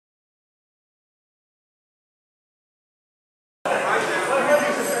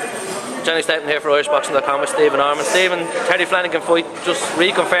Johnny Stapleton here for IrishBoxing.com with Stephen Ormond. Stephen, Terry Flanagan fight just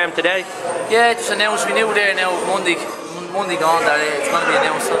reconfirmed today. Yeah, just announced. We knew there now Monday gone that it's going to be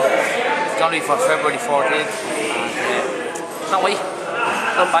announced. It's going to be for February 14th. Can't wait.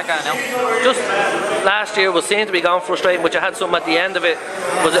 I'm back at it now. Just last year was seen to be going frustrating, but you had something at the end of it.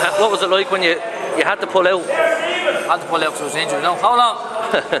 What was it like when you had to pull out? I had to pull out because I was injured. No, hold on.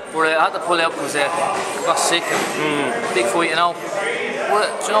 But I had to pull out because I got sick. Big fight, you know.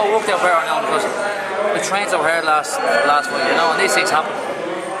 But you know, it worked out better now because the trains over here last week, you know, and these things happen.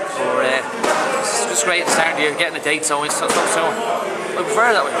 But it's just great at the start of the year, getting a date so soon. I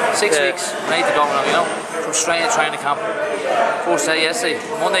prefer it that way. 6 weeks, ready to go now, you know. From straight to training camp. First day yesterday,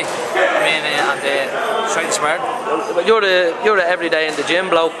 Monday, I mean, and straight to sparring. You're the everyday in the gym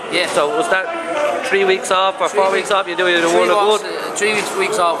bloke. Yeah. So was that 3 weeks off or 4 weeks off? You do the world of good. 3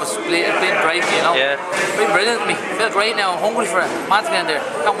 weeks off was been great, you know. Yeah. It's been brilliant to me. I feel great now. I'm hungry for it. Man's getting there.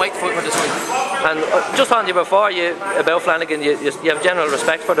 Can't wait to fight for this week. And just on you before about Flanagan, you have general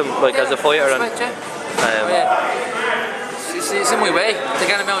respect for them, like as a fighter. Respect, It's in my way. To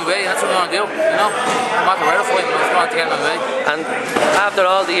get him out of my way, that's what I'm going to do. You know, no matter where I fight, I'm just going to get him out of my way. And after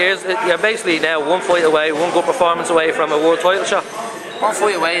all the years, you're basically now one fight away, one good performance away from a world title shot. One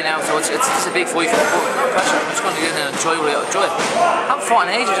fight away now, so it's a big fight. No pressure. I'm just going to get in there and enjoy it. I haven't fought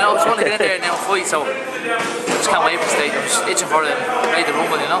in ages, you know. I just want to get in there and now fight, so I just can't wait for the stage. I'm just itching for it and ready to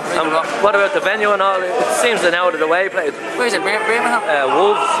rumble, you know. What about the venue and all? It seems an out of the way place. Where is it? Birmingham?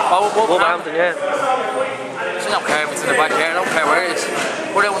 Wolverhampton, yeah. I don't care if it's in the back here. I don't care where it is.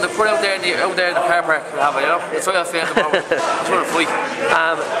 Put out there in the car park. We'll have it, you know. That's what I feel at the moment. That's what I'm fighting.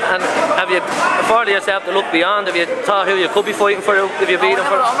 And have you, before yourself to look beyond, have you thought who you could be fighting for if you beat them?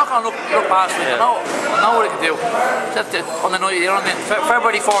 I'm not going to look past it. Yeah. I know what I can do. Except on the night, you know what I mean.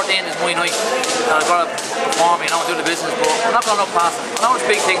 February 14th is my night. And I've got to perform, you know, do the business. But I'm not going to look past it. I know there's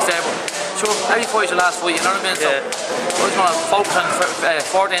big things there, but sure, every fight's your last fight, you know what I mean? So I'm just going to focus on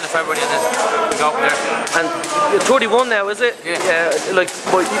 14th of February and then we go from there. And you're 31 now, is it? Yeah. Like,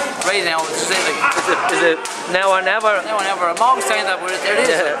 but right now, it's just like, is it now or never? Now or never. I'm always saying that, but it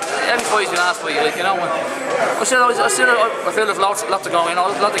is. Yeah. Every fight's your last fight, like, you know. I feel there's lots to go, you know,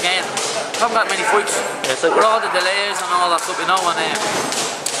 a lot to gain. I haven't got many fights. Yeah, so with all the delays and all that stuff, you know, and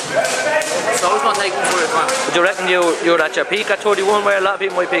so I was going to take one for it, man. Would you reckon you're at your peak at 31, where a lot of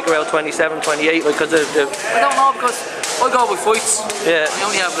people might peak around 27, 28, because of the... I don't know, because I go with fights. Yeah. I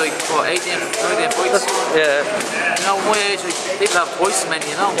only have like, what, 18 fights. Yeah. You know, my age, like, people have twice as many,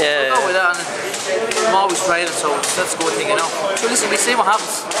 you know. Yeah. I go with that, and I'm always training, so that's a good thing, you know. So listen, we see what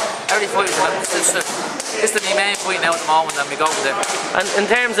happens. Every fight it's the main fight now at the moment, and we go with it. And in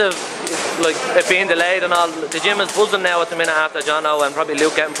terms of like it being delayed and all, the gym is buzzing now at the minute after Jono and probably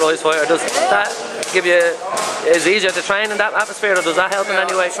Luke getting prize fighter. Does that give you, is it easier to train in that atmosphere, or does that help in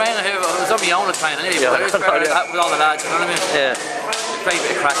any way? Training here, it was on my own training anyway, but it's better with all the lads, you know what I mean? Yeah. Great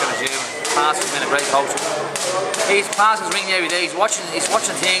bit of crack in the gym. Passes been a great coach. He's passes ringing every day. He's watching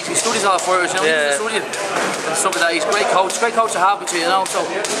things. He studies all the fighters, you know. He's studying and stuff like that. He's a great coach to have with you, you know. So,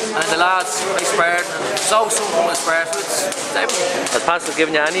 and the lads, they spared, and so someone spared. So it's everything. Has Pascal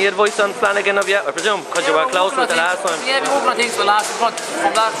given you any advice on Flanagan of yet? I presume because you were close with the last time. Yeah, we're working on things for the last. From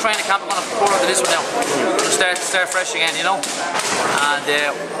that training camp, we're going to pour into this one now. We're going to start fresh again, you know. And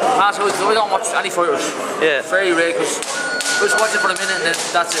Pascal, we don't watch any fighters. Yeah. Very rare because. Just watch it for a minute and then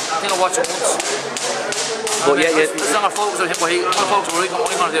that's it. I think I'll watch it once. But yeah, it's not going to focus on him, but I'm going to focus on what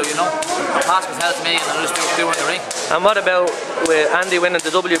he's going to do, you know. Pascal's helped me and I'll just do it in the ring. And what about with Andy winning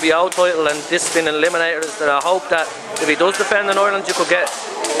the WBO title and this being eliminated? Is there a hope that if he does defend in Ireland, you could get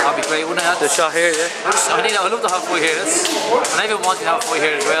that'd be great, wouldn't it? The shot here, yeah. I'd love to have a fight here. And everyone wants to have a fight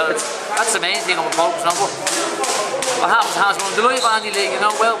here as well. That's the main thing I'm focused on. What happens, I'm delighted by Andy Lee, you know,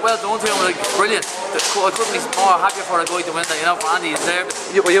 well done to him, like, brilliant. I couldn't be more happier for a guy to win that, you know, for Andy, he's there.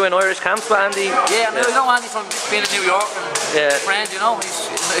 Were you in Irish camps with Andy? Yeah, I mean, I know Andy from being in New York and friends, you know, he's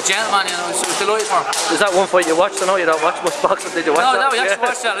a gentleman, you know, so I was delighted for him. Is that one fight you watched? I know you don't watch much boxing, did you watch that? No, we actually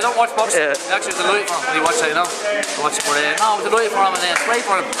watched that, I don't watch boxing. I actually was delighted for him when he watched that, you know. I watched it for no, I was delighted for him and it's great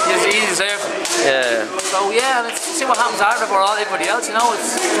for him, he deserves it. Yeah. So yeah, let's see what happens after for everybody else, you know,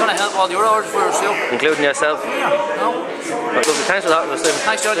 it's going to help all the other fighters too. Including yourself? Yeah, no. Well, thanks for that, Stephen.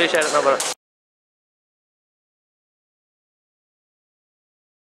 Thanks, George. Appreciate it, no, brother.